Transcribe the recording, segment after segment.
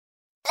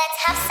Let's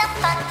have some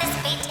fun, this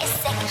beat is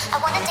sick. I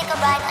wanna take a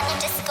ride on your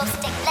disco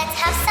stick. Let's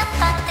have some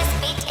fun, this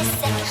beat is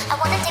sick. I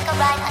wanna take a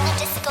ride on your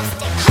disco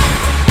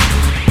stick.